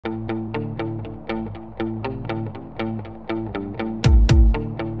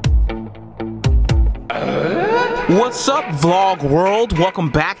What's up, vlog world? Welcome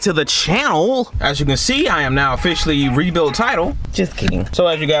back to the channel. As you can see, I am now officially rebuilt title. Just kidding. So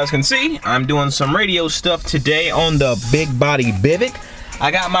as you guys can see, I'm doing some radio stuff today on the big body Civic.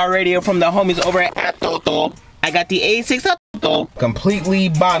 I got my radio from the homies over at ATOTO. I got the A6 ATOTO. Completely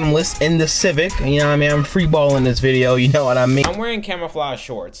bottomless in the Civic. You know what I mean? I'm freeballing this video, you know what I mean? I'm wearing camouflage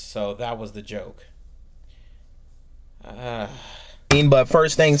shorts, so that was the joke. But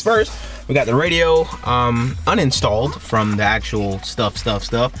first things first, we got the radio uninstalled from the actual stuff.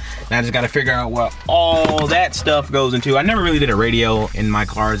 And I just got to figure out what all that stuff goes into. I never really did a radio in my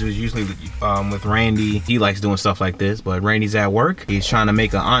cars. It was usually with Randy. He likes doing stuff like this, but Randy's at work. He's trying to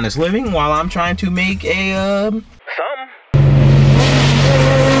make an honest living while I'm trying to make a something.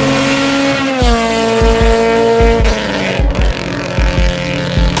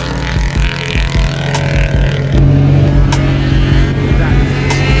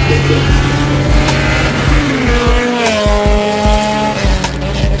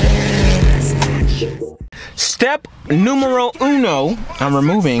 Step numero uno, I'm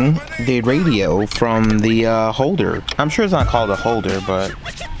removing the radio from the holder. I'm sure it's not called a holder, but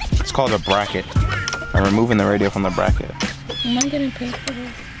it's called a bracket. I'm removing the radio from the bracket. Am I getting paid for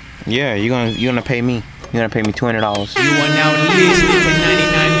this? Yeah, you're gonna pay me. You're gonna pay me $200. You are now listening to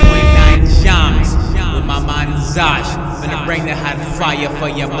 99.9 Jams with my man Zosh. Gonna bring the hot fire for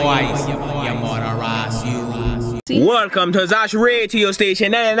your boys. Your motorized you. Welcome to Zosh Radio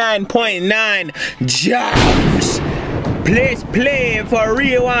Station 99.9 Jams. Please play for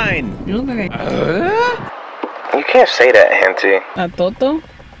rewind. You can't say that, Henty. ATOTO?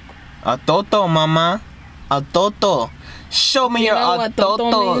 ATOTO, mama. ATOTO. Show me your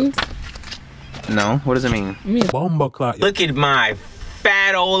ATOTO. No, what does it mean? Look at my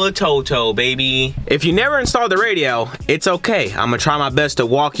fat old ATOTO, baby. If you never installed the radio, it's okay. I'm gonna try my best to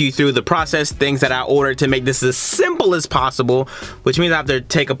walk you through the process, things that I ordered to make this as simple as possible, which means I have to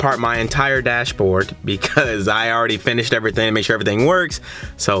take apart my entire dashboard because I already finished everything to make sure everything works.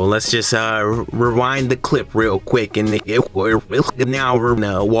 So let's just rewind the clip real quick and now we're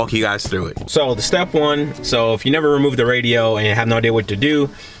gonna walk you guys through it. So the step one, so if you never removed the radio and you have no idea what to do,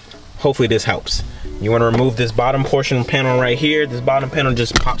 hopefully this helps. You want to remove this bottom portion panel right here. This bottom panel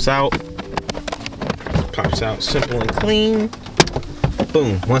just pops out. Pops out simple and clean.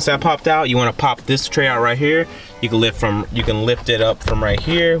 Boom. Once that popped out, you want to pop this tray out right here. You can lift it up from right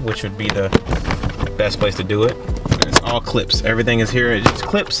here, which would be the best place to do it. And it's all clips. Everything is here. It just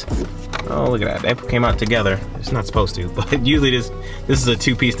clips. Oh, look at that. They came out together. It's not supposed to, but usually this is a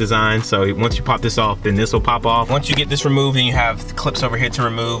two-piece design, so once you pop this off, then this will pop off. Once you get this removed, then you have clips over here to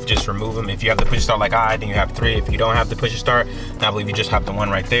remove. Just remove them. If you have the push start like I, then you have 3. If you don't have the push start, then I believe you just have the one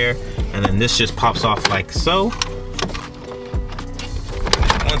right there. And then this just pops off like so.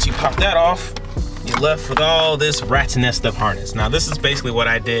 Once you pop that off, you're left with all this rat's nest of harness. Now this is basically what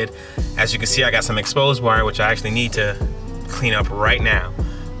I did. As you can see, I got some exposed wire, which I actually need to clean up right now.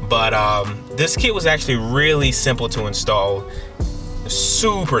 But this kit was actually really simple to install.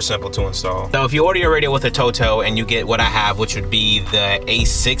 Super simple to install. So if you order your radio with ATOTO and you get what I have, which would be the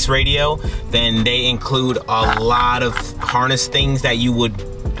A6 radio, then they include a lot of harness things that you would,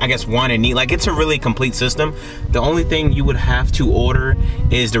 I guess, want and need. Like, it's a really complete system. The only thing you would have to order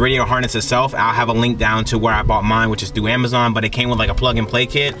is the radio harness itself. I'll have a link down to where I bought mine, which is through Amazon, but it came with like a plug and play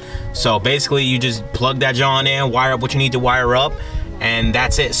kit. So basically you just plug that John in, wire up what you need to wire up, and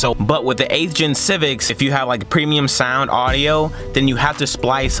that's it. So, but with the 8th gen Civics, if you have like premium sound audio, then you have to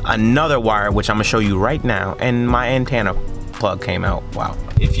splice another wire, which I'm gonna show you right now. And my antenna plug came out. Wow.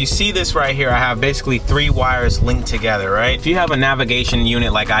 If you see this right here, I have basically 3 wires linked together, right? If you have a navigation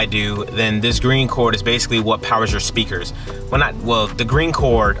unit like I do, then this green cord is basically what powers your speakers. The green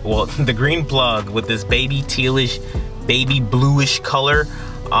cord, the green plug with this baby tealish, baby bluish color.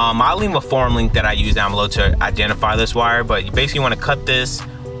 I'll leave a forum link that I use down below to identify this wire, but you basically want to cut this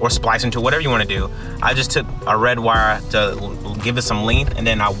or splice into whatever you want to do. I just took a red wire to give it some length, and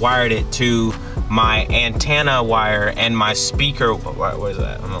then I wired it to my antenna wire and my speaker. What is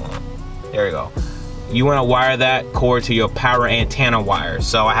that? There you go. You want to wire that cord to your power antenna wire.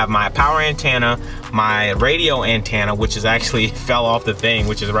 So I have my power antenna, my radio antenna, which is actually fell off the thing,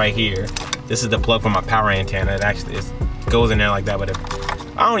 which is right here. This is the plug for my power antenna. It actually goes in there like that, but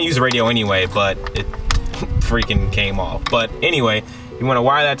I don't use the radio anyway, but it freaking came off. But anyway, you want to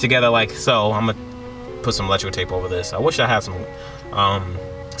wire that together like so. I'm gonna put some electrical tape over this. I wish I had some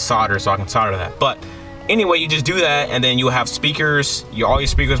solder so I can solder that. But anyway, you just do that, and then you'll have speakers, all your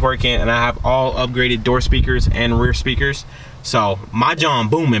speakers working, and I have all upgraded door speakers and rear speakers. So my John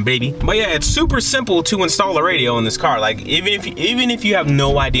booming, baby. But yeah, it's super simple to install a radio in this car. Like even if you have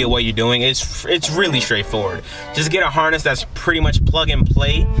no idea what you're doing, it's really straightforward. Just get a harness that's pretty much plug and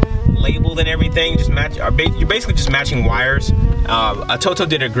play, labeled and everything. Just match. You're basically just matching wires. ATOTO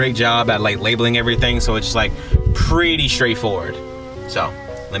did a great job at like labeling everything, so it's just like pretty straightforward. So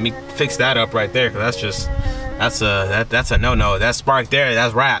let me fix that up right there, because that's a no-no. That spark there,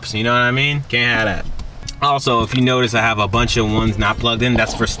 that's raps. You know what I mean? Can't have that. Also, if you notice, I have a bunch of ones not plugged in.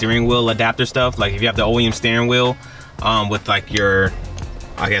 That's for steering wheel adapter stuff. Like if you have the OEM steering wheel with like your,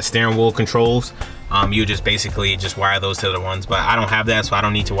 I guess, steering wheel controls, you just basically just wire those to the ones. But I don't have that, so I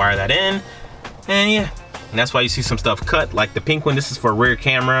don't need to wire that in. And yeah, and that's why you see some stuff cut. Like the pink one, this is for rear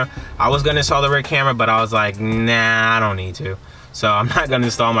camera. I was gonna install the rear camera, but I was like, nah, I don't need to. So I'm not gonna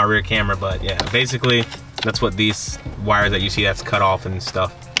install my rear camera. But yeah, basically that's what these wires that you see that's cut off and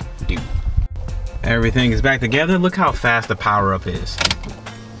stuff do. Everything is back together. Look how fast the power up is.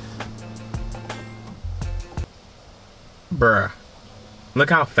 Bruh.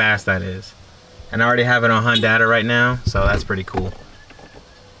 Look how fast that is. And I already have it on Honda right now, so that's pretty cool.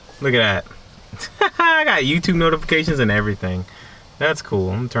 Look at that. I got YouTube notifications and everything. That's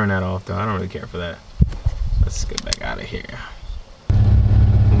cool. I'm gonna turn that off though. I don't really care for that. Let's get back out of here.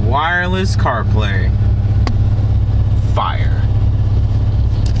 Wireless CarPlay. Fire.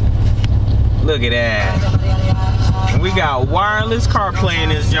 Look at that. We got wireless CarPlay in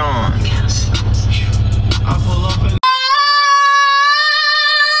this John.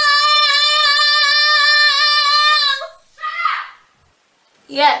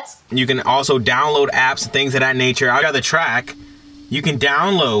 Yes. You can also download apps and things of that nature. I got the track. You can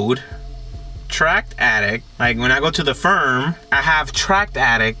download Tracked Addict. Like when I go to the firm, I have Tracked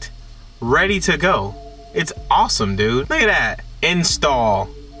Addict ready to go. It's awesome, dude. Look at that. Install.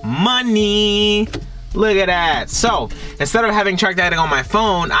 Money. Look at that. So instead of having Tracked Addict on my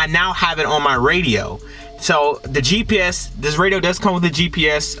phone, I now have it on my radio. So the GPS, this radio does come with a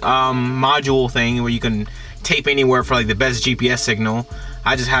GPS module thing where you can tape anywhere for like the best GPS signal.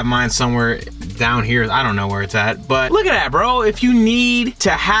 I just have mine somewhere down here. I don't know where it's at, but look at that, bro. If you need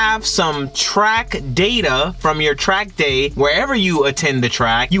to have some track data from your track day, wherever you attend the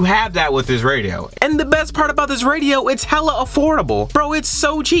track, you have that with this radio. And the best part about this radio, it's hella affordable. Bro, it's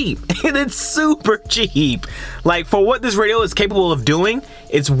so cheap. It's super cheap. Like for what this radio is capable of doing,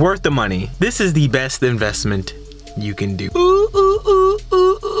 it's worth the money. This is the best investment you can do. Ooh, ooh, ooh,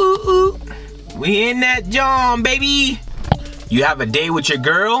 ooh, ooh, ooh. We in that John, baby. You have a day with your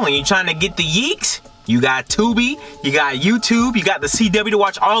girl and you're trying to get the yeeks. You got Tubi, you got YouTube, you got the CW to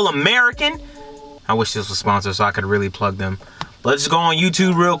watch All American. I wish this was sponsored so I could really plug them. But let's go on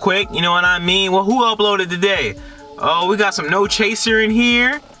YouTube real quick. You know what I mean? Well, who uploaded today? Oh, we got some No Chaser in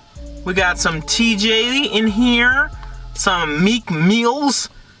here. We got some TJ in here. Some Meek Mills.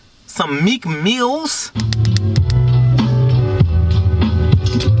 Some Meek Mills.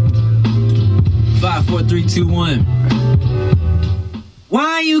 5, 4, 3, 2, 1.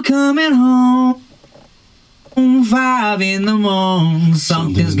 Why you coming home? 5 in the morning.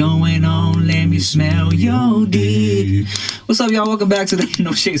 Something's going on. Let me smell your dick. What's up, y'all? Welcome back to the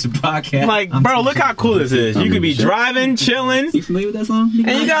No Chaser podcast. Like, bro, look how cool this is. You could be driving, chilling. You familiar with that song?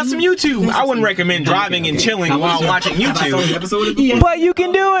 And you got some YouTube. I wouldn't recommend driving and chilling while watching YouTube. But you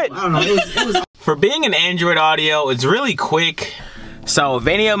can do it. I don't know. It was For being an Android audio, it's really quick. So if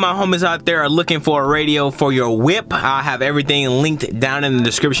any of my homies out there are looking for a radio for your whip, I'll have everything linked down in the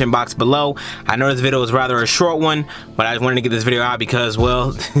description box below. I know this video was rather a short one, but I just wanted to get this video out because,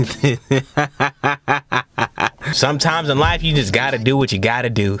 well, sometimes in life you just gotta do what you gotta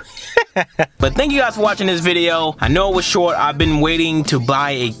do. But thank you guys for watching this video. I know it was short. I've been waiting to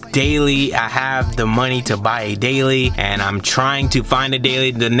buy a daily. I have the money to buy a daily and I'm trying to find a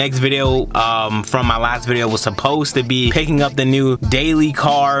daily. The next video from my last video was supposed to be picking up the new daily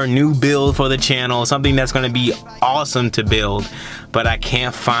car, new build for the channel, something that's going to be awesome to build, but I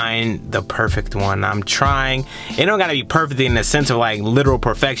can't find the perfect one. I'm trying. It don't gotta be perfect in the sense of like literal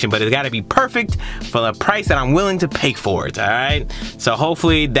perfection, but it's gotta be perfect for the price that I'm willing to pay for it. All right, so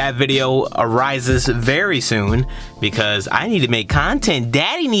hopefully that video arises very soon because I need to make content.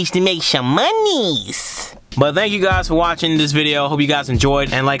 Daddy needs to make some monies. But thank you guys for watching this video. Hope you guys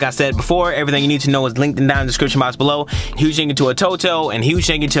enjoyed. And like I said before, everything you need to know is linked down in the description box below. Huge thank you to ATOTO and huge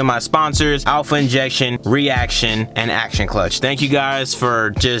thank you to my sponsors, Alpha Injection, Reaction, and Action Clutch. Thank you guys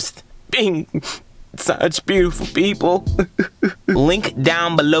for just being such beautiful people. Link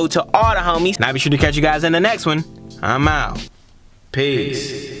down below to all the homies. Now be sure to catch you guys in the next one. I'm out.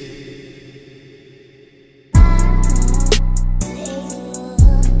 Peace.